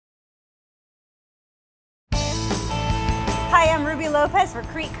Hi, I'm Ruby Lopez for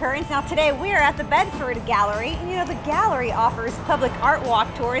Creek Currents. Now today we are at the Bedford Gallery. And you know, the gallery offers public art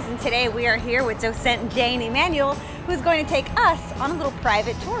walk tours, and today we are here with docent Jane Emanuel, who's going to take us on a little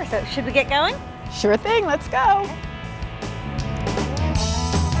private tour. So should we get going? Sure thing, let's go.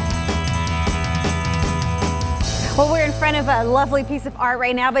 Well, we're in front of a lovely piece of art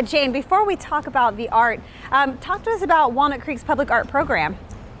right now, but Jane, before we talk about the art, talk to us about Walnut Creek's public art program.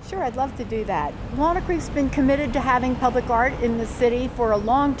 Sure, I'd love to do that. Walnut Creek's been committed to having public art in the city for a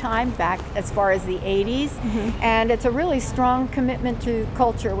long time, back as far as the 80s, and it's a really strong commitment to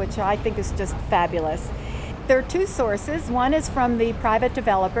culture, which I think is just fabulous. There are two sources. One is from the private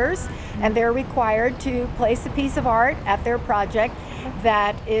developers, and they're required to place a piece of art at their project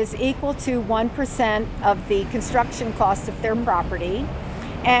that is equal to 1% of the construction cost of their property,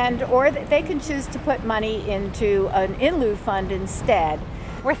 or they can choose to put money into an in lieu fund instead.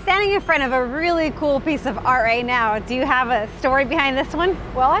 We're standing in front of a really cool piece of art right now. Do you have a story behind this one?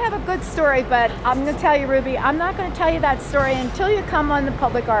 Well, I have a good story, but I'm going to tell you, Ruby, I'm not going to tell you that story until you come on the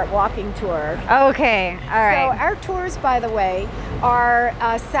public art walking tour. Okay, all right. So our tours, by the way, are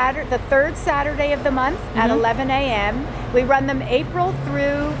the third Saturday of the month at 11 a.m. We run them April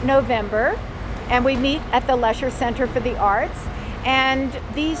through November, and we meet at the Leisure Center for the Arts. And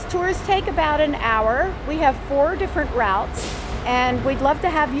these tours take about an hour. We have 4 different routes, and we'd love to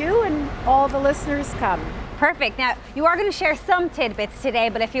have you and all the listeners come. Perfect. Now, you are going to share some tidbits today,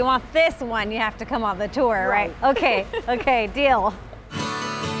 but if you want this one, you have to come on the tour, right? Okay, okay, deal.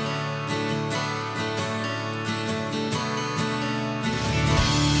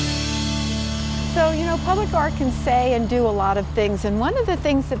 So, you know, public art can say and do a lot of things, and one of the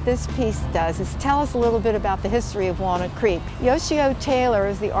things that this piece does is tell us a little bit about the history of Walnut Creek. Yoshio Taylor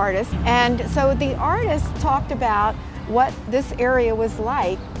is the artist, and so the artist talked about what this area was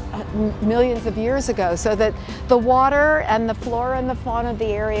like millions of years ago, so that the water and the flora and the fauna of the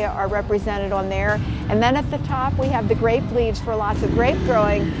area are represented on there. And then at the top we have the grape leaves for lots of grape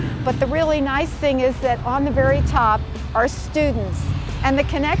growing. But the really nice thing is that on the very top are students. And the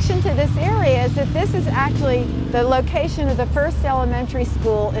connection to this area is that this is actually the location of the first elementary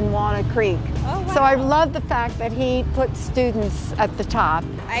school in Walnut Creek. Oh, wow. So I love the fact that he put students at the top.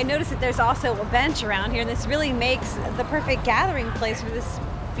 I noticed that there's also a bench around here, and this really makes the perfect gathering place for this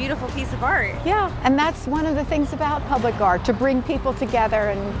beautiful piece of art. Yeah, and that's one of the things about public art, to bring people together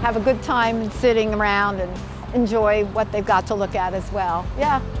and have a good time sitting around and enjoy what they've got to look at as well.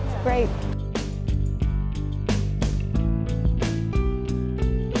 Yeah, it's great.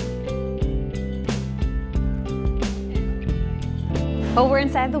 Well, we're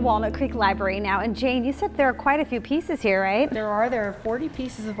inside the Walnut Creek Library now, and Jane, you said there are quite a few pieces here, right? There are 40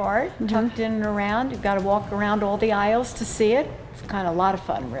 pieces of art tucked in and around. You've got to walk around all the aisles to see it. It's kind of a lot of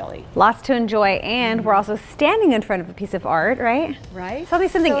fun, really. Lots to enjoy, and we're also standing in front of a piece of art, right? Right. Tell me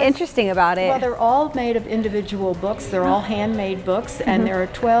something interesting about it. Well, they're all made of individual books. They're all handmade books, and there are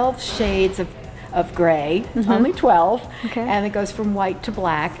 12 shades of gray, only 12, and it goes from white to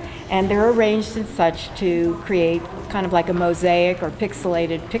black, and they're arranged in such to create kind of like a mosaic or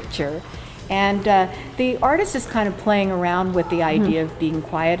pixelated picture. And the artist is kind of playing around with the idea of being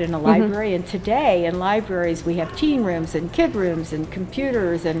quiet in a library. And today in libraries we have teen rooms and kid rooms and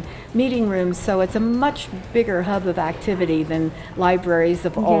computers and meeting rooms, so it's a much bigger hub of activity than libraries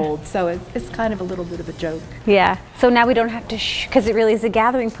of old. So it's kind of a little bit of a joke. Yeah, so now we don't have to because it really is a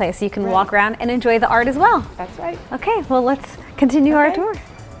gathering place, so you can walk around and enjoy the art as well. That's right. Okay, well, let's continue our tour.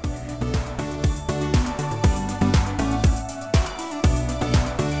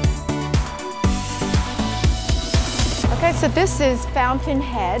 Okay, so this is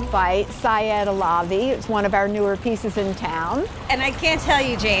Fountainhead by Syed Alavi. It's one of our newer pieces in town. And I can't tell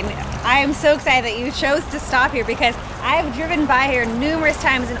you, Jane, I am so excited that you chose to stop here, because I've driven by here numerous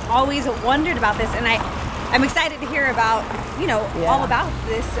times and always wondered about this, and I'm excited to hear about, you know, all about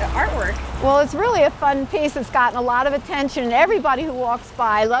this artwork. Well, it's really a fun piece. It's gotten a lot of attention, and everybody who walks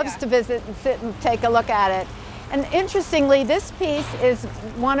by loves to visit and sit and take a look at it. And interestingly, this piece is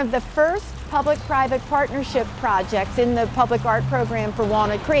one of the first public-private partnership projects in the public art program for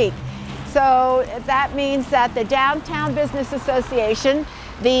Walnut Creek. So that means that the Downtown Business Association,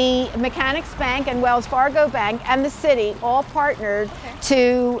 the Mechanics Bank and Wells Fargo Bank, and the city all partnered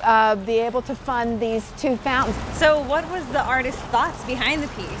to be able to fund these 2 fountains. So what was the artist's thoughts behind the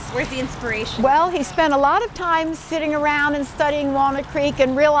piece? Where's the inspiration? Well, he spent a lot of time sitting around and studying Walnut Creek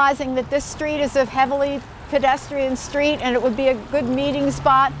and realizing that this street is a heavily pedestrian street and it would be a good meeting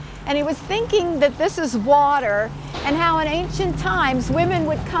spot. And he was thinking that this is water, and how in ancient times women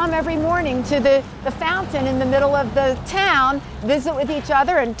would come every morning to the fountain in the middle of the town, visit with each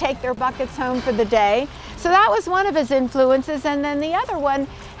other and take their buckets home for the day. So that was one of his influences, and then the other one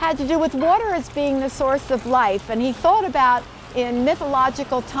had to do with water as being the source of life. And he thought about in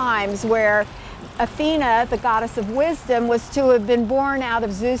mythological times where Athena, the goddess of wisdom, was to have been born out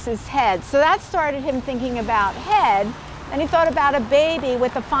of Zeus's head. So that started him thinking about head, and he thought about a baby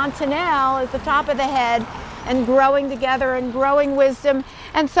with a fontanelle at the top of the head and growing together and growing wisdom.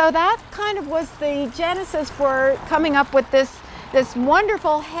 And so that kind of was the genesis for coming up with this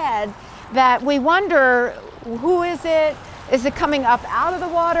wonderful head that we wonder, who is it? Is it coming up out of the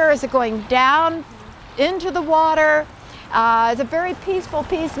water? Is it going down into the water? It's a very peaceful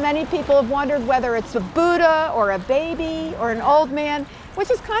piece. Many people have wondered whether it's a Buddha or a baby or an old man,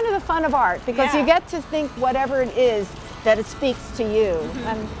 which is kind of the fun of art, because you get to think whatever it is that it speaks to you.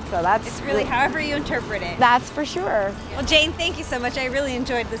 And so it's really however you interpret it. That's for sure. Well, Jane, thank you so much. I really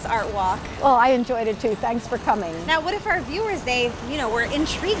enjoyed this art walk. Well, I enjoyed it too. Thanks for coming. Now, what if our viewers, were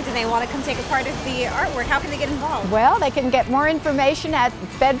intrigued and they want to come take a part of the artwork? How can they get involved? Well, they can get more information at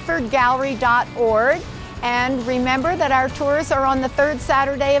bedfordgallery.org. And remember that our tours are on the third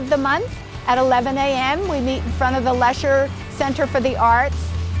Saturday of the month at 11 a.m. We meet in front of the Lesher Center for the Arts,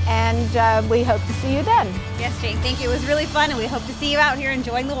 and we hope to see you then. Yes, Jane, thank you. It was really fun, and we hope to see you out here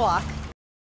enjoying the walk.